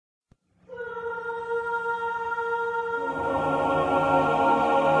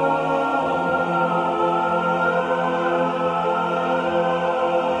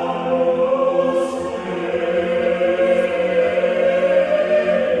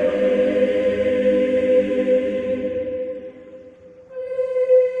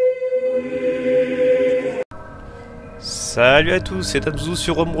Salut à tous, c'est Tamzou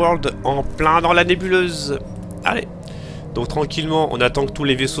sur Homeworld, en plein dans la nébuleuse. Allez, donc tranquillement, on attend que tous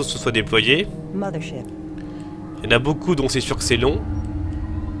les vaisseaux se soient déployés. Il y en a beaucoup dont c'est sûr que c'est long.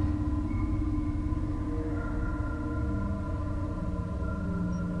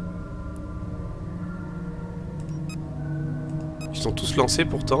 Ils sont tous lancés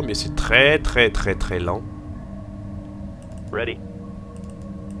pourtant, mais c'est très lent. Ready.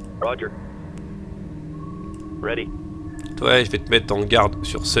 Roger. Ready. Ouais, je vais te mettre en garde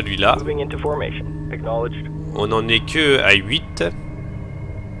sur celui-là. On en est que à 8.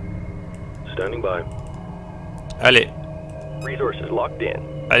 Standing by. Allez. Resources locked in.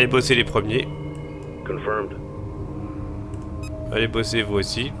 Allez bosser les premiers. Confirmed. Allez bosser vous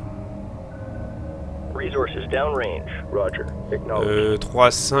aussi. Resources downrange. Roger. Acknowledged. 3,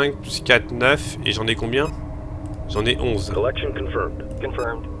 5, plus 4, 9. Et j'en ai combien? J'en ai 11. Collection confirmed.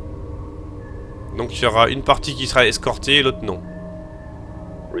 Confirmed. Donc il y aura une partie qui sera escortée et l'autre non.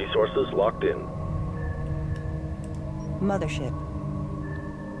 Resources locked in. Mothership.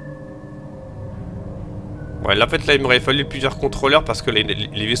 Ouais, là en fait là il m'aurait fallu plusieurs contrôleurs parce que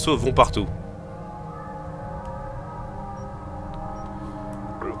les vaisseaux vont partout.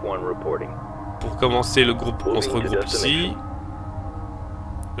 Group 1 reporting. Pour commencer le groupe, on se regroupe ici.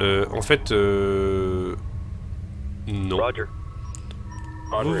 En fait, non. Roger.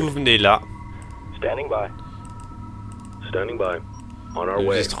 Vous venez là. Standing by. Standing by. On our Le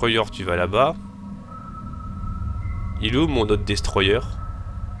way. destroyer, tu vas là-bas. Il est où mon autre destroyer?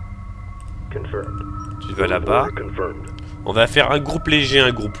 Confirmed. Tu vas là-bas. Confirmed. On va faire un groupe léger, un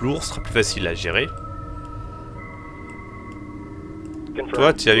groupe lourd, ce sera plus facile à gérer. Confirmed.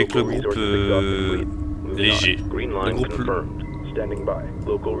 Toi, tu es avec le groupe Moving léger. on. Green Le line groupe confirmed. Standing by.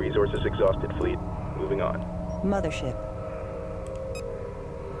 Local resources exhausted fleet. Moving on. Mothership.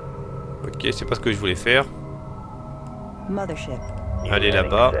 Ok, c'est pas ce que je voulais faire. Mothership. Allez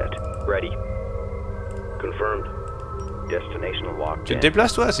là-bas. Ready. Confirmed. Destination locked. Tu te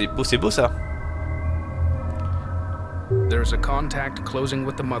déplaces toi, c'est beau ça. There's a contact closing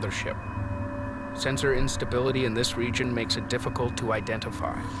with the mothership. Sensor instability in this region makes it difficult to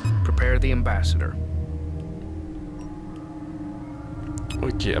identify. Prepare the ambassador.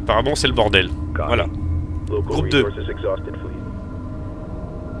 Ok, apparemment c'est le bordel. Voilà. Groupe 2.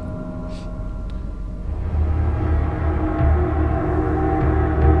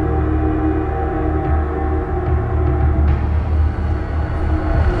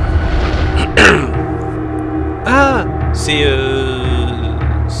 Ah, c'est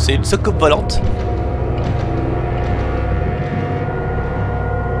une soucoupe volante.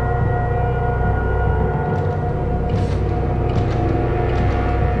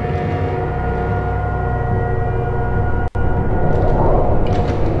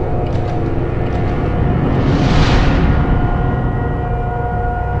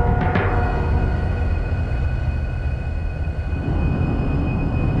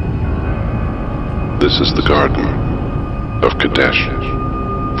 This is the Garden of Kadesh.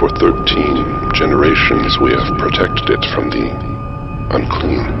 For 13 generations we have protected it from the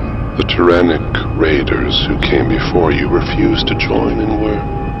unclean. The tyrannic raiders who came before you refused to join and were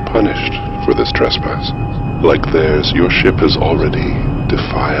punished for this trespass. Like theirs, your ship has already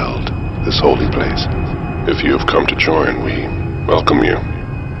defiled this holy place. If you have come to join, we welcome you,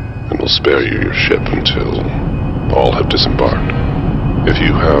 and will spare you your ship until all have disembarked. If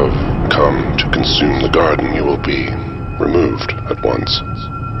you have come to consume the garden, you will be removed at once.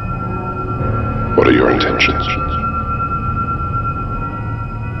 What are your intentions?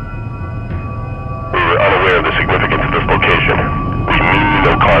 We were unaware of the significance of this location. We mean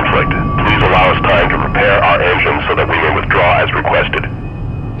no conflict. Please allow us time to prepare our engines so that we may withdraw as requested.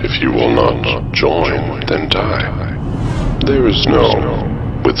 If you will not join, then die. There is no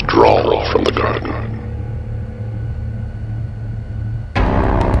withdrawal from the garden.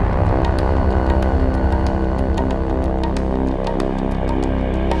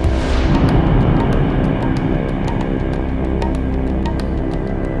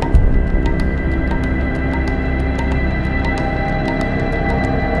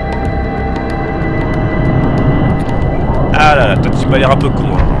 Ah là là, toi tu m'as l'air un peu con.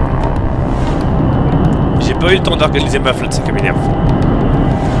 Hein. J'ai pas eu le temps d'organiser ma flotte, ça qui m'énerve.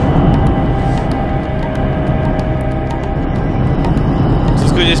 Tout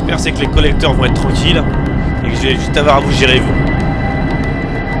ce que j'espère, c'est que les collecteurs vont être tranquilles et que je vais juste avoir à vous gérer vous.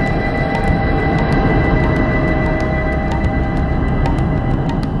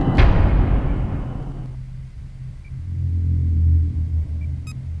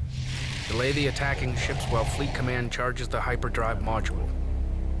 Delay the attacking ships while Fleet Command charges the hyperdrive module.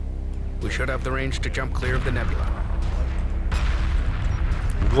 We should have the range to jump clear of the nebula.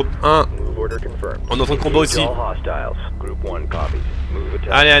 Groupe 1. Move order confirmed. On est en train de combat aussi. All hostiles. Group 1 copies. Move attack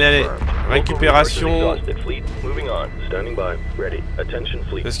Allez, allez, allez. confirmed. Récupération. Local resources exhausted. Fleet moving on. Standing by. Ready. Attention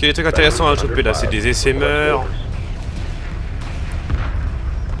fleet. Parce qu'il y a des trucs intéressants à choper là, c'est des essaimeurs.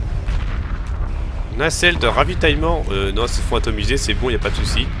 Nacelle de ravitaillement. Non, c'est faut atomiser, c'est bon, y a pas de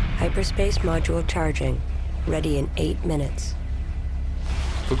souci. Hyperspace module charging. Ready in 8 minutes.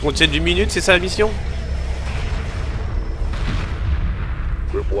 Faut qu'on tienne du minute, c'est ça la mission?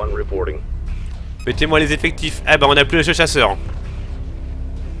 Group 1 reporting. Mettez-moi les effectifs. Ah bah on a plus le chasseur.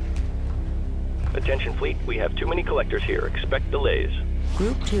 Attention fleet, we have too many collectors here. Expect delays.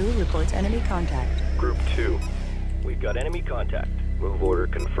 Group 2 reports enemy contact. Group 2. We've got enemy contact. Move order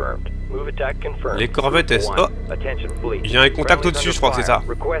confirmed. Move attack confirmed. Les corvettes, Group oh, 1. Attention fleet. il y a un contact au-dessus, je crois que c'est ça.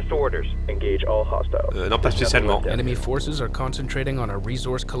 Request orders. Engage all hostiles. Non, pas spécialement. Enemy forces are concentrating on our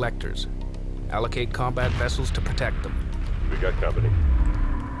resource collectors. Allocate combat vessels to protect them. We got company.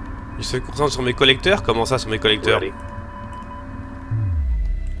 Ils se concentrent sur mes collecteurs? Comment ça sur mes collecteurs? Ready.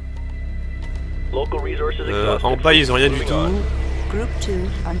 Local resources exhausted. En bas ils ont rien du Moving tout. on. Group 2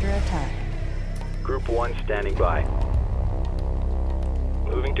 under attack. Group 1 standing by.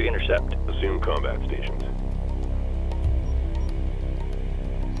 Moving to intercept. Assume combat stations.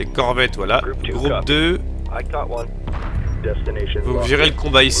 Les corvettes, voilà. Group 2 Groupe copy. 2. I caught one. Destination Vous locked gérez in. le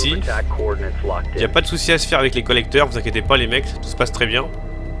combat ici. Move attack coordinates locked Il n'y a in. pas de souci à se faire avec les collecteurs, vous inquiétez pas les mecs, tout se passe très bien.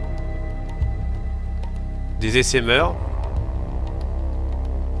 Des essaimeurs.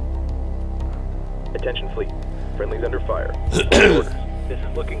 Attention fleet. Friendly's under fire. This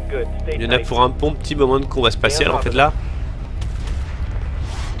is looking good. Stay Il y en a tight. pour un bon petit moment de combat spatial en fait là.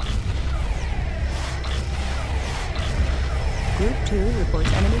 Group 2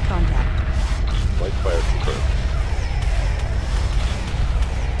 reports enemy contact. Light fire confirmed.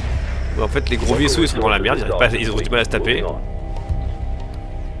 Bon, en fait les gros vaisseaux ils sont dans la merde, ils ont du mal à se taper. Moving on.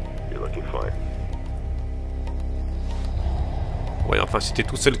 You're looking fine. Ouais enfin si t'es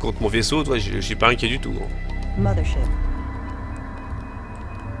tout seul contre mon vaisseau, toi je suis pas inquiet du tout. Mothership.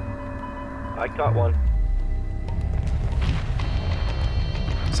 I caught one.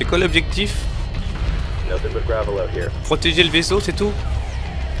 C'est quoi l'objectif? Nothing but gravel out here. Protéger le vaisseau, c'est tout?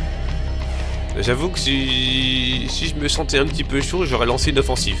 J'avoue que si je me sentais un petit peu chaud, j'aurais lancé une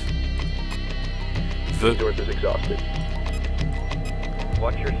offensive. Resources exhausted.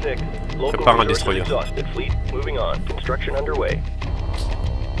 Watch your six. Local Prépare un resources destroyer. exhausted. Fleet moving on. Construction underway.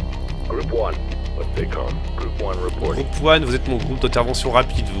 Group 1. Let's stay calm. Group 1 reporting. Groupe 1, vous êtes mon groupe d'intervention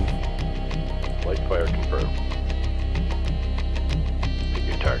rapide vous. Light fire confirmed. Pick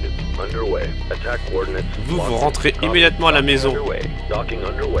your targets. Underway. Attack coordinates. Vous locked in. rentrez Copy. immédiatement à la Docking maison. Underway. Docking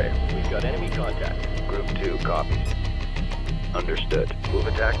underway. We've got enemy contact. Group 2 copies. Understood. Move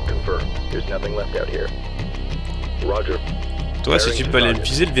attack confirmed. There's nothing left out here. Roger. Toi si tu peux aller me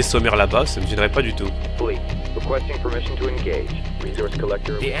viser le vaisseau mère là-bas, ça me gênerait pas du tout. Fleet. Requesting permission to engage. Resource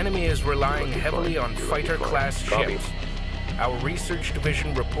collector. The enemy is relying heavily on fighter-class Copy. ships. Our research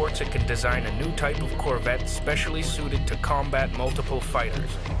division reports it can design a new type of corvette specially suited to combat multiple fighters.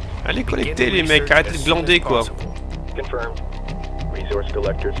 Allez Begin collecter les mecs, research arrêtez as de soon as glander quoi. possible. Confirmed. Resource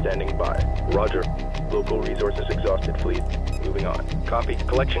collector standing by. Roger. Local resources exhausted. Fleet. Moving on. Copy.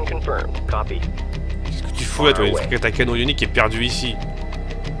 Collection confirmed. Copy. Qu'est-ce que tu fous là toi? Il faut que ta canon unique est perdu ici.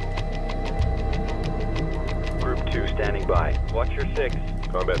 Group 2 standing by. Watch your six.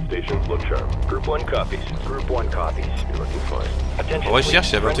 Combat stations look sharp. Group 1 copies. Group 1 copies. You're looking fine. Attention. On recherche,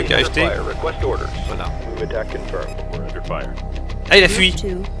 il y avait un truc à acheter. Fire. Request orders. Voilà. Move attack confirmed. We're under fire. Ah il a Group fui.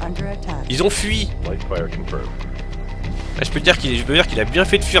 2 under attack. Ils ont fui. Light fire confirmed. Ah, je peux dire qu'il a bien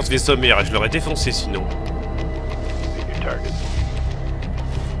fait de fuir ce vaisseau mère, je l'aurais défoncé sinon. Pick your targets.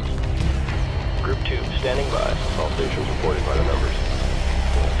 Group 2 standing by. All stations reporting by the numbers.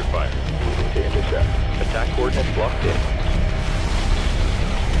 We're under fire. Moving to intercept. Attack coordinates locked in.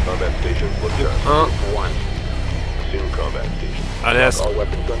 Combat stations look sharp. 1. Group 1. Assume combat stations. Allez, All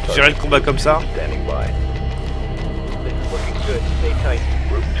weapons on target. gérer le combat comme ça. Standing by. This is looking good. Stay tight.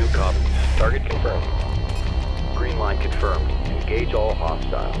 Group 2 copies. Target confirmed. Green line confirmed. Engage all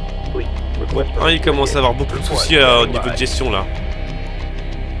hostiles. Fleet. Request Ah, il commence à avoir beaucoup de soucis au niveau de gestion là.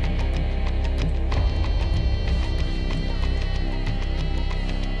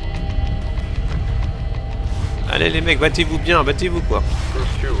 Allez les mecs, battez-vous bien, battez-vous quoi. Group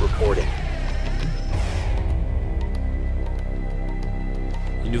 2 reporting.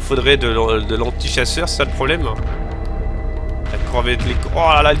 Il nous faudrait de l'anti-chasseur, c'est ça le problème. La corvette, oh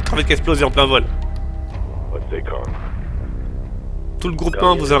là là, une corvette qui a explosé en plein vol. Let's stay calm. Tout le groupe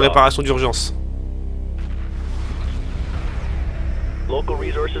 1 vous a une réparation d'urgence. Local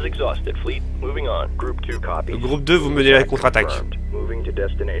resources exhausted. Fleet, moving on. Group 2 copies. Le groupe 2, vous menez la contre-attaque. Confirmed. Moving to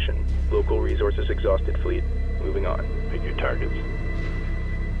destination. Local resources exhausted. Fleet, moving on. Pick your targets.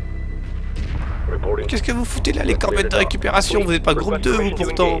 Reporting. Qu'est-ce que vous foutez là, les corvettes de récupération? Vous n'êtes pas groupe 2, vous,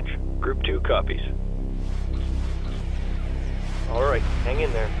 pourtant. Group 2 copies. Alright, hang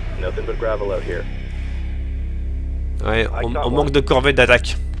in there. Nothing but gravel out here. Ouais, on manque de corvettes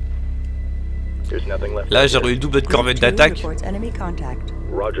d'attaque. Là, j'aurais eu le double de corvettes d'attaque.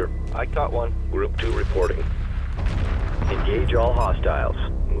 Roger, I caught one. Group 2 reporting. Engage all hostiles.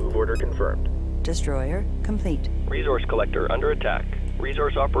 Move order confirmed. Destroyer complete. Resource collector under attack.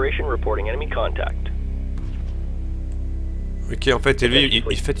 Resource operation reporting enemy contact. Ok, en fait, et lui,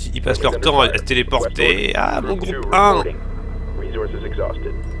 ils passent leur temps à se téléporter. Ah, mon groupe 1. Resources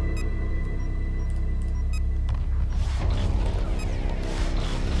exhausted.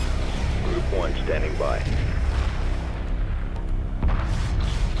 Group 1 standing by.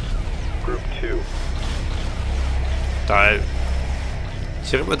 Group 2.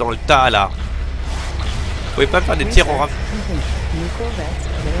 Tirez-moi dans le tas, là. Vous pouvez pas me faire des tirs en raf.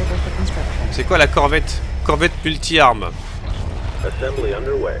 C'est quoi la corvette? Corvette multi-armes.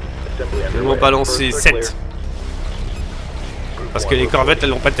 Ils m'ont balancé 7. Parce que les corvettes,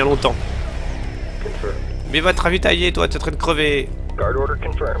 elles vont pas tenir longtemps. Mais va te ravitailler, toi, t'es en train de crever. Guard order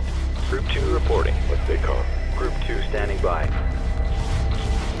confirmed. Group 2 reporting. What's they call? Group 2 standing by.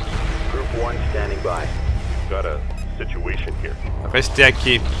 Group 1 standing by. Got a situation here. Restez à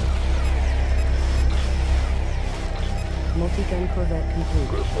quai. Multi-gun corvette complete.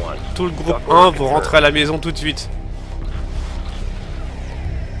 Group 1. Tout le groupe 1 vous rentrez à la maison tout de suite.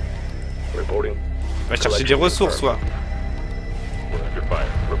 Reporting. Va chercher des ressources, soit.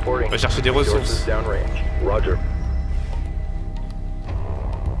 Reporting. Va chercher des ressources. Downrange. Roger.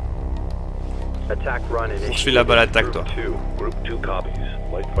 Attack run initiated. Poursuis là-bas l'attaque, toi. Group 2 copies.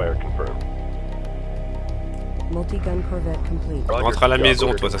 Light fire confirmed. Multi-gun corvette complete. Rentre à la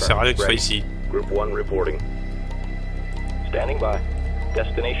maison, toi, ça sert à rien que tu sois ici. Group 1 reporting. Standing by.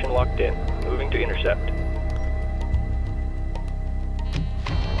 Destination locked in. Moving to intercept.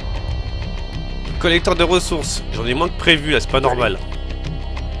 Collecteur de ressources. J'en ai moins que prévu, là, c'est pas normal.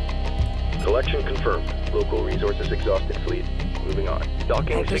 Collection confirmed. Local resources exhausted. Fleet. Moving on.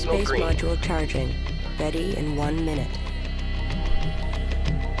 Docking signal Hyperspace green. module charging. Ready in 1 minute.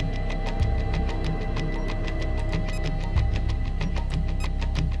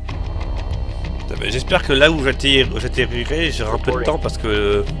 J'espère que là où j'atterrirai, j'aurai un peu de temps parce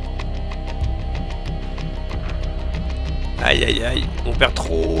que... Aïe aïe aïe, on perd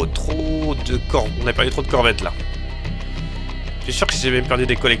trop de corvettes. On a perdu trop de corvettes là. Je suis sûr que j'ai même perdu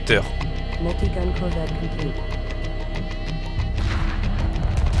des collecteurs. Multi-gun corvette complete.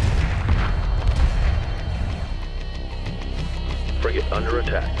 Frigate under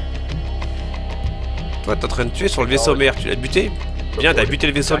attack. Toi, t'es en train de tuer sur le vaisseau mère, tu l'as buté? Bien, t'as buté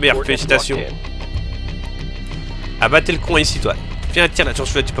le vaisseau mère, félicitations. Abattez le con ici, toi. Viens, tire la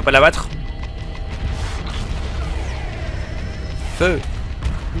torche, tu peux pas l'abattre? Feu.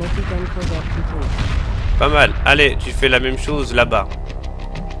 Multi-gun corvette complete. Pas mal. Allez, tu fais la même chose là-bas.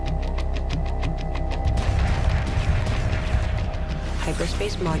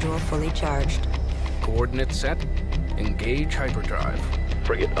 Hyperspace module fully charged. Coordinates set. Engage hyperdrive.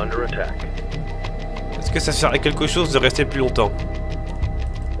 Frigate under attack. Est-ce que ça sert à quelque chose de rester plus longtemps?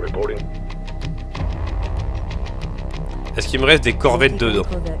 Reporting. Est-ce qu'il me reste des corvettes dedans?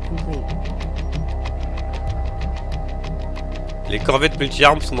 Corvette complete. Les corvettes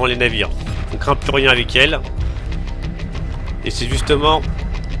multi-armes sont dans les navires. On craint plus rien avec elles. Et c'est justement...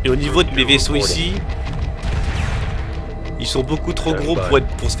 Et au niveau de mes vaisseaux ici... Ils sont beaucoup trop gros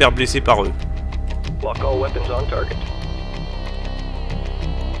pour se faire blesser par eux. Lock all weapons on target.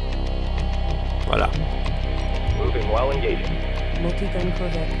 Voilà. Moving while engaging. Multi-gun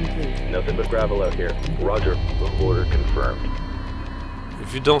corvette complete. Nothing but gravel out here. Roger. Move order confirmed.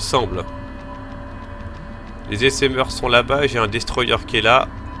 Vue d'ensemble. Les SMR sont là-bas, j'ai un destroyer qui est là.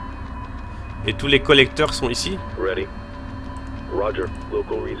 Et tous les collecteurs sont ici. Ready. Roger.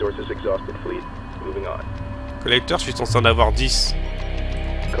 Local resources exhausted. Fleet. Moving on. Collecteurs, je suis censé en avoir 10.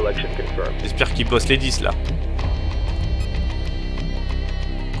 Collection confirmed. J'espère qu'ils bossent les 10 là.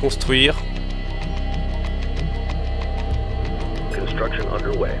 Construire. Construction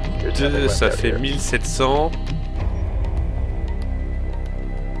underway. 2, ça fait 1700.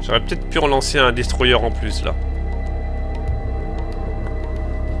 J'aurais peut-être pu relancer un destroyer en plus là.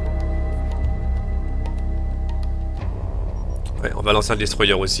 Ouais, on va lancer un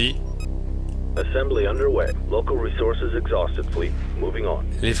destroyer aussi. Assembly underway. Local resources exhausted, fleet. Moving on.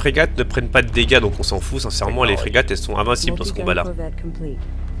 Les frégates ne prennent pas de dégâts, donc on s'en fout. Sincèrement, les frégates, elles sont invincibles dans ce combat-là.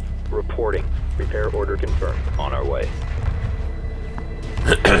 Reporting. Repair order confirmed. On our way.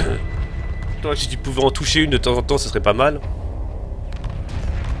 Toi, si tu pouvais en toucher une de temps en temps, ce serait pas mal.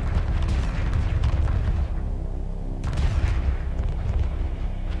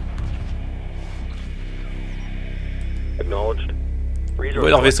 Acknowledged. Où est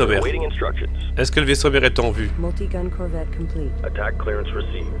leur vaisseau mère? Est-ce que le vaisseau mère est en vue? Attack clearance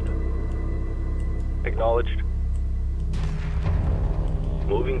received. Acknowledged.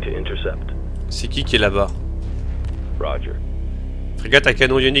 Moving to intercept. C'est qui est là-bas? Roger. Frégate à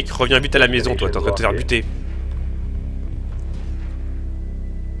canon ionique, reviens vite à la maison, toi, t'es en train de te faire buter.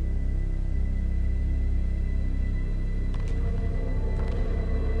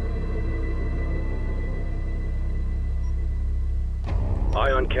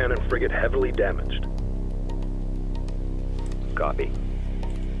 Ion cannon frigate heavily damaged. Copy.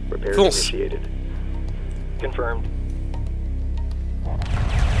 Repairs Fonce. initiated. Confirmed.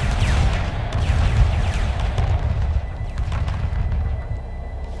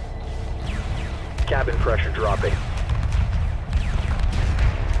 Cabin pressure dropping.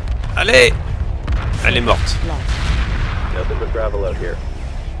 Allez! Elle est morte. Nothing but gravel out here.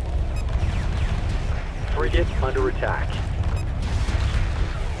 Frigate under attack.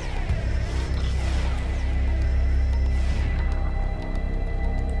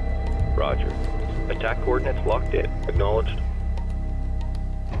 Roger. Attack coordinates locked in. Acknowledged.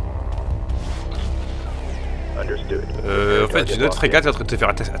 Understood. En fait, j'ai une autre frégate qui est en train de te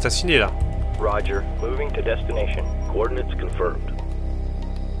faire assassiner là. Roger. Moving to destination. Coordinates confirmed.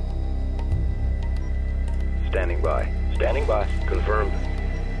 Standing by. Standing by. Confirmed.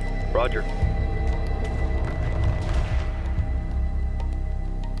 Roger.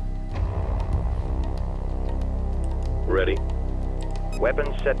 Ready.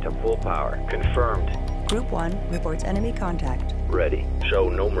 Weapons set to full power. Confirmed. Group 1 reports enemy contact. Ready. Show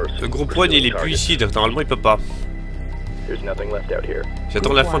no mercy. Le groupe 1 il est plus ici, donc normalement il peut pas. There's nothing left out here.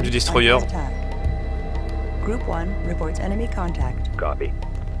 J'attends la fin du destroyer. Group 1 reports enemy contact. Copy.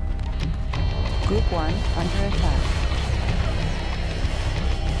 Group 1 under attack.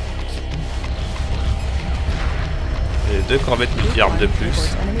 Et 2 corvettes multi-armes de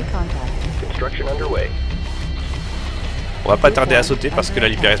plus. Construction underway. On va pas tarder à sauter parce que là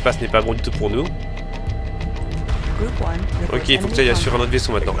l'hyperespace n'est pas bon du tout pour nous. Ok, il faut que tu ailles sur un autre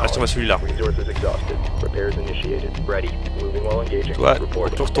vaisseau maintenant. Assure-moi celui-là. Toi,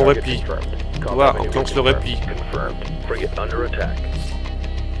 enclenche ton repli. Toi, enclenche le repli.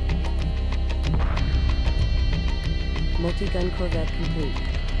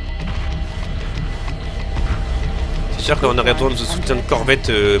 C'est sûr qu'on aurait besoin de soutien de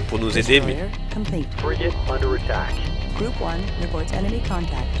corvette pour nous aider, mais... Group 1 reports enemy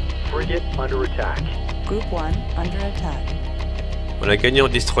contact. Frigate under attack. Group 1 under attack. On a gagné en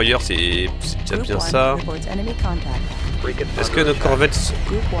destroyer, c'est déjà bien ça. Est-ce que nos corvettes...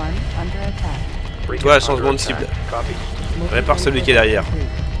 Group 1 under attack. Toi, changement de cible. Répare celui qui est derrière.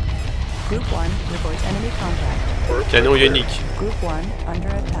 Group 1 reports enemy contact. Canon ionique. Group 1 under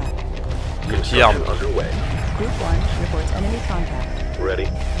attack. Multi-arme. Group 1 reports enemy contact. Ready.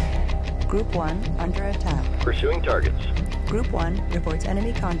 Group 1 under attack. Pursuing targets. Group 1 reports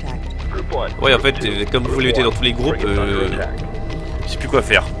enemy contact. Group 1. Ouais, en fait, comme vous l'étiez dans tous les groupes, je sais plus quoi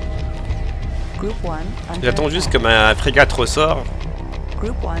faire. Group 1 under J'attends juste que ma frégate ressort.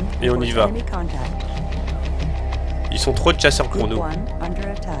 Group 1 Et on y va. enemy contact. Ils sont trop de chasseurs pour Group nous. 1 under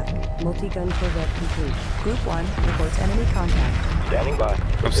attack. Multi-gun corvette complete. Group 1 reports enemy contact. Standing by.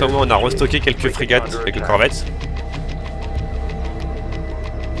 Comme ça, au moins, on a restocké quelques frégates, quelques corvettes.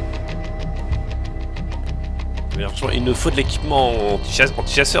 Mais franchement, il nous faut de l'équipement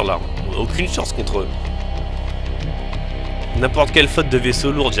anti-chasseur là. On n'a aucune chance contre eux. N'importe quelle faute de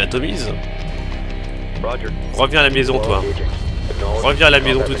vaisseau lourd, j'atomise. Reviens à la maison, toi. Reviens à la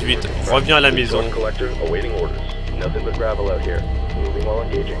maison tout de suite. Reviens à la maison.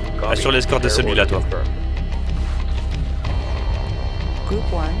 Assure l'escorte de celui-là, toi. Group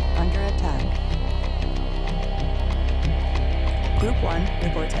 1 under attack. Group 1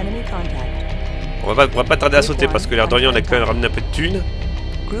 reports enemy contact. On va pas tarder à sauter parce que l'air de rien, on a quand même ramené un peu de thunes.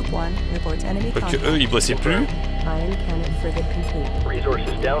 Group 1 reports enemy Quoique contact. eux, ils bossaient plus. Ion cannon frigate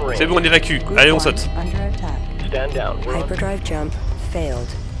complete. C'est bon, on évacue. Group Allez, on 1 saute. under attack. Stand down. Hyperdrive jump failed.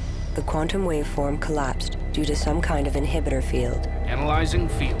 The quantum waveform collapsed due to some kind of inhibitor field. Analyzing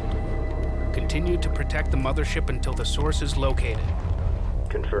field. Continue to protect the mothership until the source is located.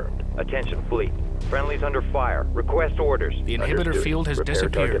 Confirmed. Attention, fleet. Friendlies under fire. Request orders. The inhibitor Understood. field has Repair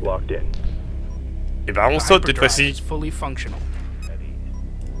disappeared. target locked in. Et bah on The saute cette hyperdrive fois-ci. is fully functional.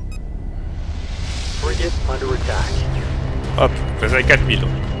 Frigate under attack. Hop, ça à 4000.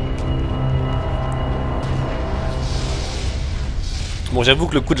 Bon, j'avoue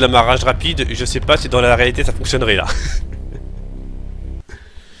que le coup de l'amarrage rapide, je sais pas si dans la réalité ça fonctionnerait là.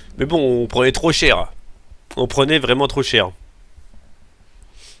 Mais bon, on prenait trop cher. On prenait vraiment trop cher.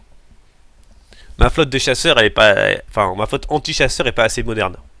 Ma flotte de chasseurs, elle est pas... Enfin, ma flotte anti-chasseur est pas assez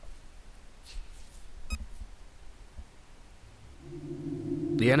moderne.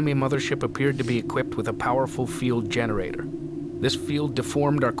 The enemy mothership appeared to be equipped with a powerful field generator. This field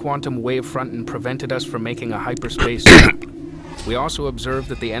deformed our quantum wave front and prevented us from making a hyperspace jump. We also observed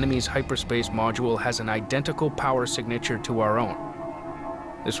that the enemy's hyperspace module has an identical power signature to our own.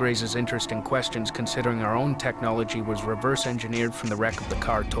 This raises interesting questions considering our own technology was reverse engineered from the wreck of the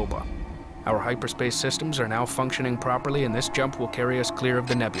car Toba. Our hyperspace systems are now functioning properly and this jump will carry us clear of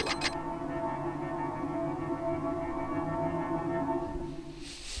the nebula.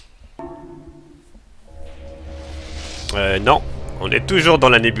 Non, on est toujours dans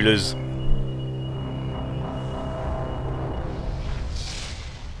la nébuleuse.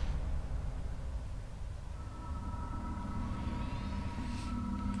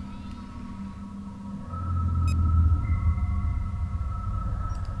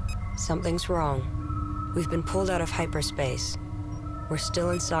 Something's wrong. We've been pulled out of hyperspace. We're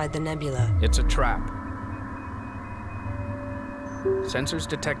still inside the nebula. It's a trap. Sensors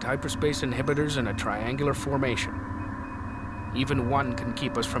detect hyperspace inhibitors in a triangular formation. Even one can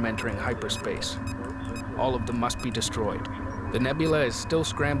keep us from entering hyperspace. All of them must be destroyed. The nebula is still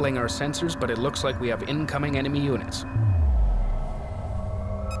scrambling our sensors, but it looks like we have incoming enemy units.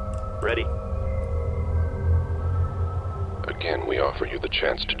 Ready? Again, we offer you the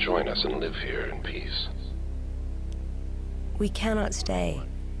chance to join us and live here in peace. We cannot stay.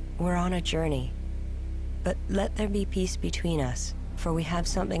 We're on a journey. But let there be peace between us, for we have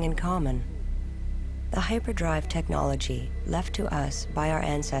something in common. The hyperdrive technology left to us by our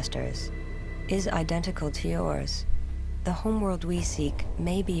ancestors is identical to yours. The homeworld we seek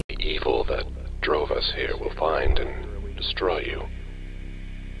may be... The evil that drove us here will find and destroy you.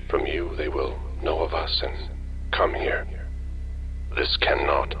 From you, they will know of us and come here. This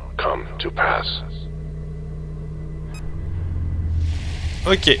cannot come to pass.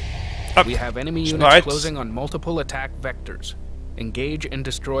 Ok. Hop. We have enemy Je units m'arrête. closing on multiple attack vectors. Engage and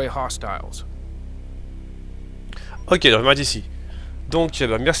destroy hostiles. Ok, donc on va ici. Donc,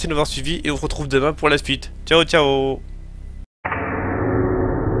 bah, merci de nous avoir suivis et on se retrouve demain pour la suite. Ciao, ciao.